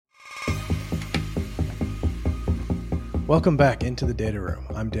Welcome back into the Data Room.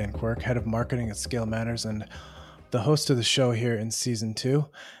 I'm Dan Quirk, head of marketing at Scale Matters and the host of the show here in season 2.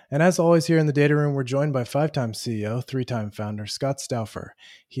 And as always, here in the Data Room, we're joined by 5-time CEO, 3-time founder Scott Stauffer.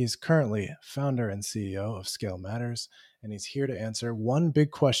 He is currently founder and CEO of Scale Matters, and he's here to answer one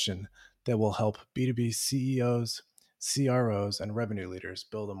big question that will help B2B CEOs, CROs, and revenue leaders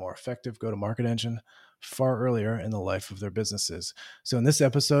build a more effective go-to-market engine far earlier in the life of their businesses. So in this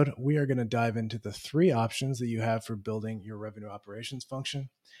episode, we are going to dive into the 3 options that you have for building your revenue operations function,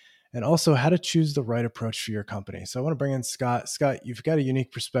 and also how to choose the right approach for your company. So I want to bring in Scott. Scott, you've got a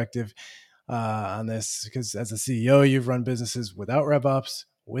unique perspective on this because as a CEO, you've run businesses without RevOps,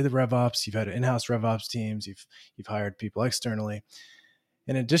 with RevOps. You've had in-house RevOps teams. You've hired people externally.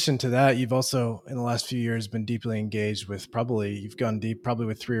 In addition to that, you've also, in the last few years, been deeply engaged with you've gone deep probably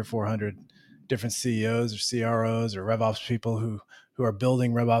with 300 or 400 different CEOs or CROs or RevOps people who are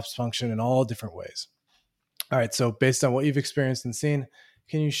building RevOps function in all different ways. All right, so based on what you've experienced and seen,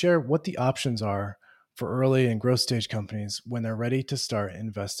 can you share what the options are for early and growth stage companies when they're ready to start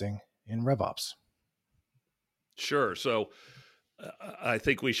investing in RevOps? Sure. So I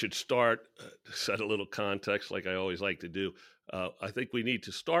think we should start, to set a little context like I always like to do. I think we need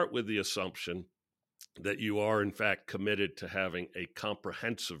to start with the assumption that you are in fact committed to having a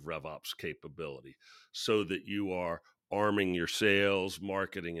comprehensive RevOps capability so that you are arming your sales,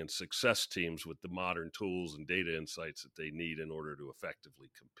 marketing, and success teams with the modern tools and data insights that they need in order to effectively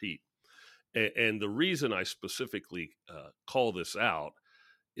compete. And the reason I specifically call this out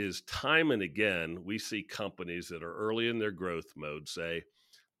is time and again, we see companies that are early in their growth mode, say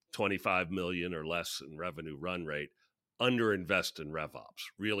 25 million or less in revenue run rate, underinvest in RevOps.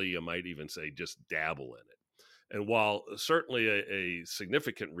 Really, you might even say just dabble in it. And while certainly a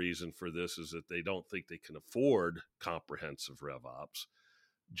significant reason for this is that they don't think they can afford comprehensive RevOps,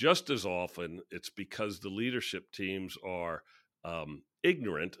 just as often it's because the leadership teams are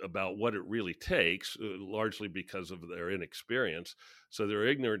ignorant about what it really takes, largely because of their inexperience. So they're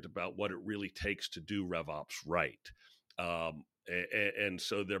ignorant about what it really takes to do RevOps right. And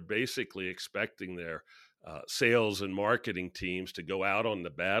so they're basically expecting their sales and marketing teams to go out on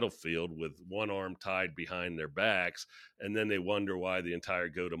the battlefield with one arm tied behind their backs, and then they wonder why the entire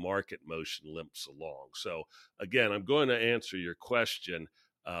go-to-market motion limps along. So again, I'm going to answer your question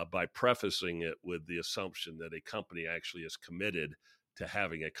by prefacing it with the assumption that a company actually is committed to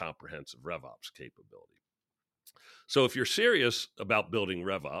having a comprehensive RevOps capability. So if you're serious about building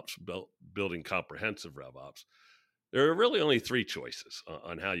RevOps, building comprehensive RevOps, there are really only 3 choices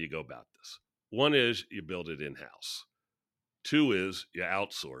on how you go about this. One is you build it in-house. 2 is you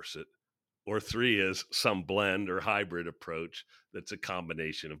outsource it. Or 3 is some blend or hybrid approach that's a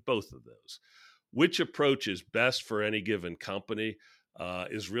combination of both of those. Which approach is best for any given company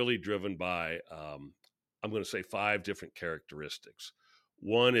is really driven by, I'm going to say 5 different characteristics.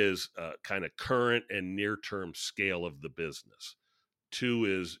 One is kind of current and near-term scale of the business.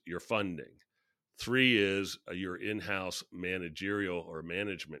 2 is your funding. 3 is your in-house managerial or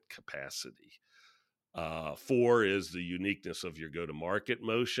management capacity. 4 is the uniqueness of your go-to-market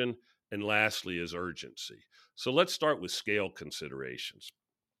motion. And lastly is urgency. So let's start with scale considerations.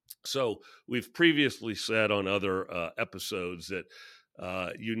 So we've previously said on other episodes that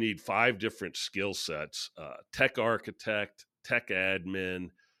you need 5 different skill sets: tech architect, tech admin,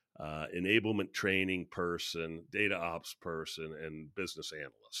 enablement training person, data ops person, and business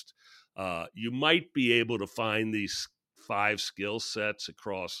analyst. You might be able to find these 5 skill sets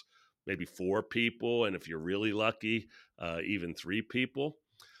across maybe 4 people, and if you're really lucky, even 3 people.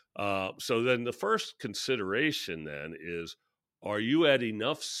 So then the first consideration then is, are you at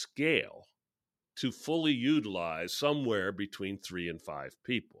enough scale to fully utilize somewhere between 3 and 5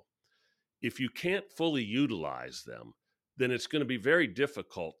 people? If you can't fully utilize them, then it's going to be very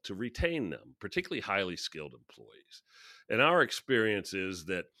difficult to retain them, particularly highly skilled employees. And our experience is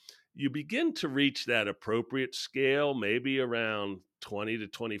that you begin to reach that appropriate scale, maybe around 20 to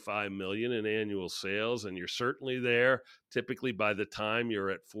 25 million in annual sales, and you're certainly there typically by the time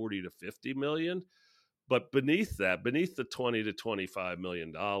you're at 40 to 50 million. But beneath that, beneath the 20 to 25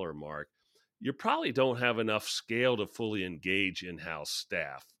 million dollar mark, you probably don't have enough scale to fully engage in-house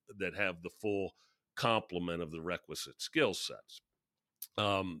staff that have the full complement of the requisite skill sets.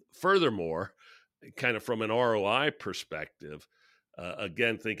 Furthermore, kind of from an ROI perspective,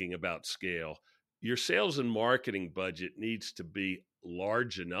 again, thinking about scale, your sales and marketing budget needs to be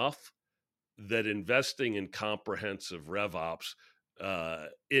large enough that investing in comprehensive RevOps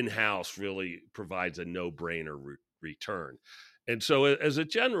in-house really provides a no-brainer return. And so as a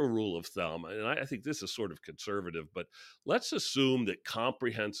general rule of thumb, and I think this is sort of conservative, but let's assume that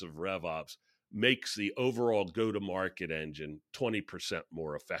comprehensive RevOps makes the overall go-to-market engine 20%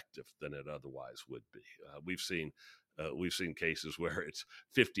 more effective than it otherwise would be. We've seen cases where it's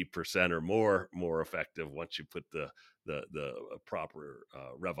 50% or more effective once you put the proper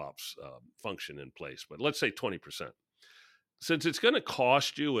RevOps function in place. But let's say 20%. Since it's going to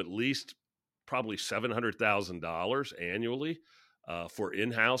cost you at least probably $700,000 annually for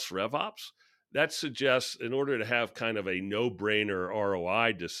in-house RevOps, that suggests in order to have kind of a no-brainer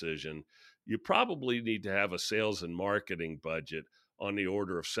ROI decision, you probably need to have a sales and marketing budget on the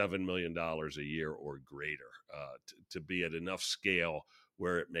order of $7 million a year or greater to be at enough scale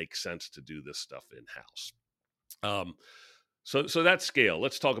where it makes sense to do this stuff in-house. So that's scale.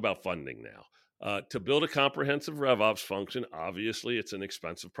 Let's talk about funding now. To build a comprehensive RevOps function, obviously it's an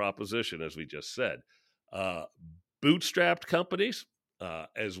expensive proposition, as we just said. Bootstrapped companies,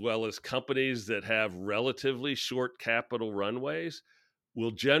 as well as companies that have relatively short capital runways,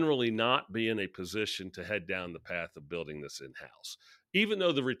 will generally not be in a position to head down the path of building this in-house, even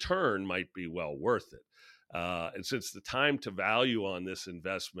though the return might be well worth it. And since the time to value on this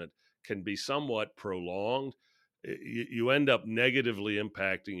investment can be somewhat prolonged, you end up negatively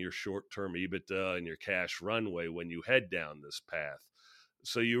impacting your short-term EBITDA and your cash runway when you head down this path.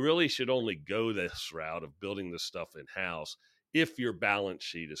 So you really should only go this route of building this stuff in-house if your balance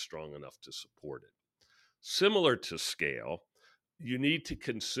sheet is strong enough to support it. Similar to scale, you need to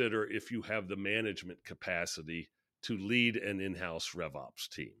consider if you have the management capacity to lead an in-house RevOps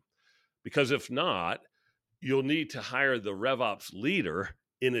team. Because if not, you'll need to hire the RevOps leader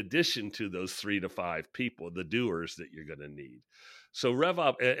in addition to those 3 to 5 people, the doers that you're going to need. So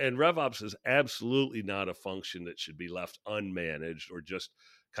RevOps is absolutely not a function that should be left unmanaged or just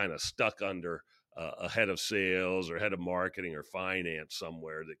kind of stuck under a head of sales or head of marketing or finance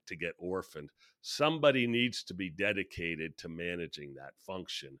somewhere to get orphaned. Somebody needs to be dedicated to managing that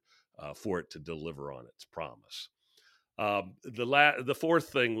function for it to deliver on its promise. The fourth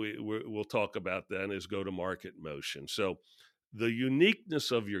thing we'll talk about then is go-to-market motion. So the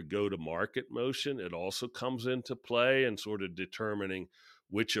uniqueness of your go-to-market motion, it also comes into play in sort of determining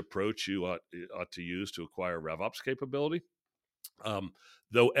which approach you ought to use to acquire RevOps capability.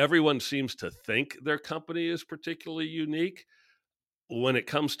 Though everyone seems to think their company is particularly unique, when it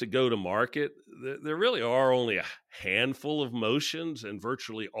comes to go-to-market, there really are only a handful of motions, and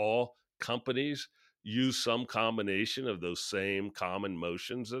virtually all companies use some combination of those same common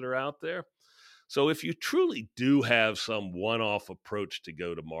motions that are out there. So if you truly do have some one-off approach to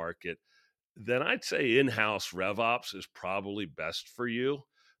go-to-market, then I'd say in-house RevOps is probably best for you,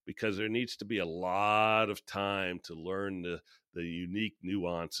 because there needs to be a lot of time to learn the unique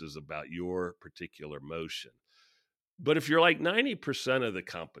nuances about your particular motion. But if you're like 90% of the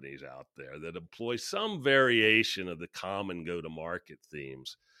companies out there that employ some variation of the common go-to-market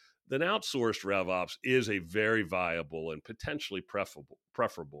themes, then outsourced RevOps is a very viable and potentially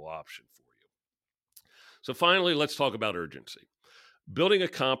preferable option for you. So finally, let's talk about urgency. Building a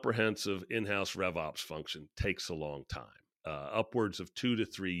comprehensive in-house RevOps function takes a long time. Upwards of 2 to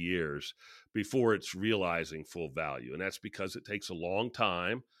 3 years before it's realizing full value. And that's because it takes a long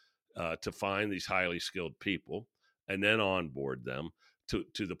time to find these highly skilled people and then onboard them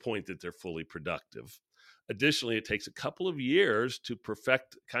to the point that they're fully productive. Additionally, it takes a couple of years to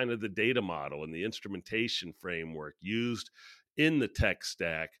perfect kind of the data model and the instrumentation framework used in the tech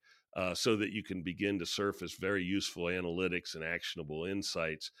stack so that you can begin to surface very useful analytics and actionable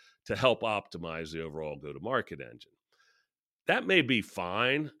insights to help optimize the overall go-to-market engine. That may be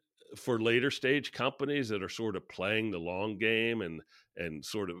fine for later stage companies that are sort of playing the long game and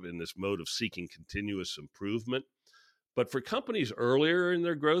sort of in this mode of seeking continuous improvement. But for companies earlier in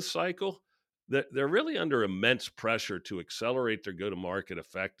their growth cycle, they're really under immense pressure to accelerate their go-to-market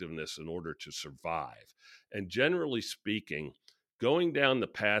effectiveness in order to survive. And generally speaking, going down the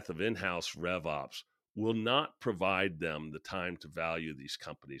path of in-house RevOps will not provide them the time to value these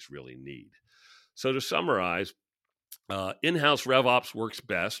companies really need. So to summarize, in-house RevOps works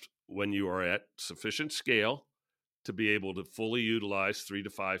best when you are at sufficient scale to be able to fully utilize 3 to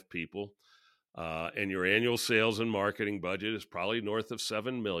 5 people, and your annual sales and marketing budget is probably north of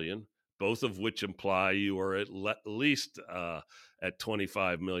 $7 million, both of which imply you are at least at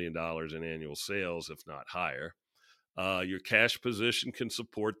 $25 million in annual sales, if not higher. Your cash position can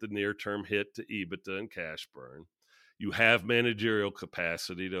support the near-term hit to EBITDA and cash burn. You have managerial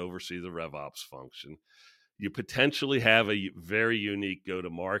capacity to oversee the RevOps function. You potentially have a very unique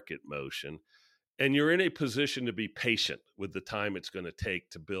go-to-market motion, and you're in a position to be patient with the time it's going to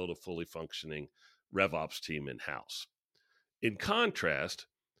take to build a fully functioning RevOps team in-house. In contrast,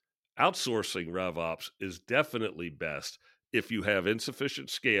 outsourcing RevOps is definitely best if you have insufficient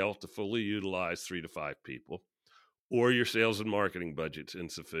scale to fully utilize 3 to 5 people, or your sales and marketing budget's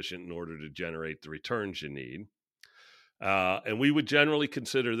insufficient in order to generate the returns you need. And we would generally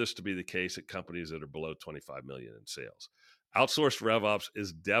consider this to be the case at companies that are below 25 million in sales. Outsourced RevOps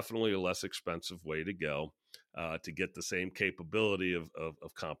is definitely a less expensive way to go to get the same capability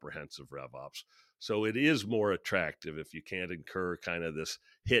of comprehensive RevOps. So it is more attractive if you can't incur kind of this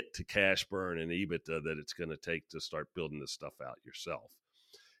hit to cash burn and EBITDA that it's going to take to start building this stuff out yourself.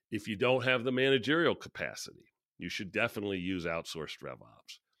 If you don't have the managerial capacity, you should definitely use outsourced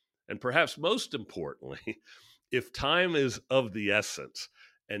RevOps. And perhaps most importantly, if time is of the essence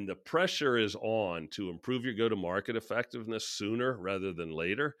and the pressure is on to improve your go-to-market effectiveness sooner rather than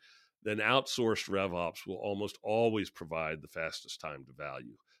later, then outsourced RevOps will almost always provide the fastest time to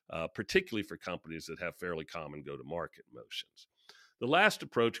value, particularly for companies that have fairly common go-to-market motions. The last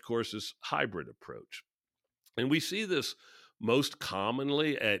approach, of course, is hybrid approach. And we see this most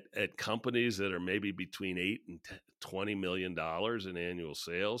commonly at companies that are maybe between $8 and $20 million in annual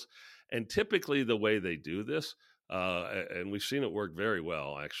sales. And typically the way they do this, and we've seen it work very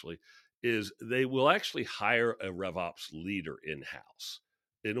well actually, is they will actually hire a RevOps leader in-house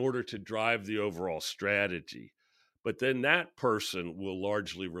in order to drive the overall strategy. But then that person will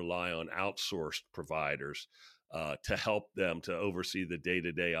largely rely on outsourced providers to help them to oversee the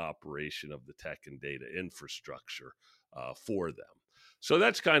day-to-day operation of the tech and data infrastructure for them. So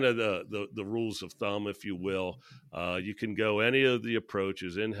that's kind of the rules of thumb, if you will. You can go any of the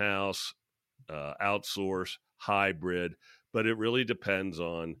approaches, in-house, outsource, hybrid, but it really depends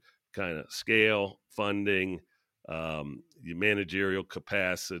on kind of scale, funding, your managerial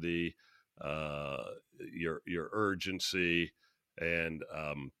capacity, your urgency, and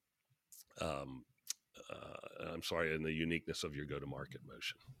and the uniqueness of your go-to-market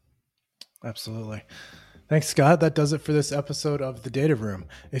motion. Absolutely. Thanks, Scott. That does it for this episode of The Data Room.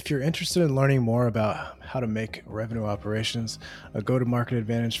 If you're interested in learning more about how to make revenue operations a go-to-market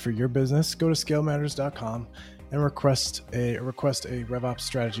advantage for your business, go to ScaleMatters.com and request a RevOps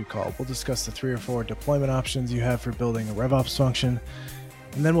strategy call. We'll discuss the 3 or 4 deployment options you have for building a RevOps function,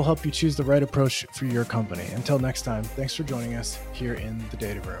 and then we'll help you choose the right approach for your company. Until next time, thanks for joining us here in The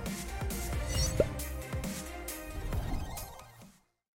Data Room.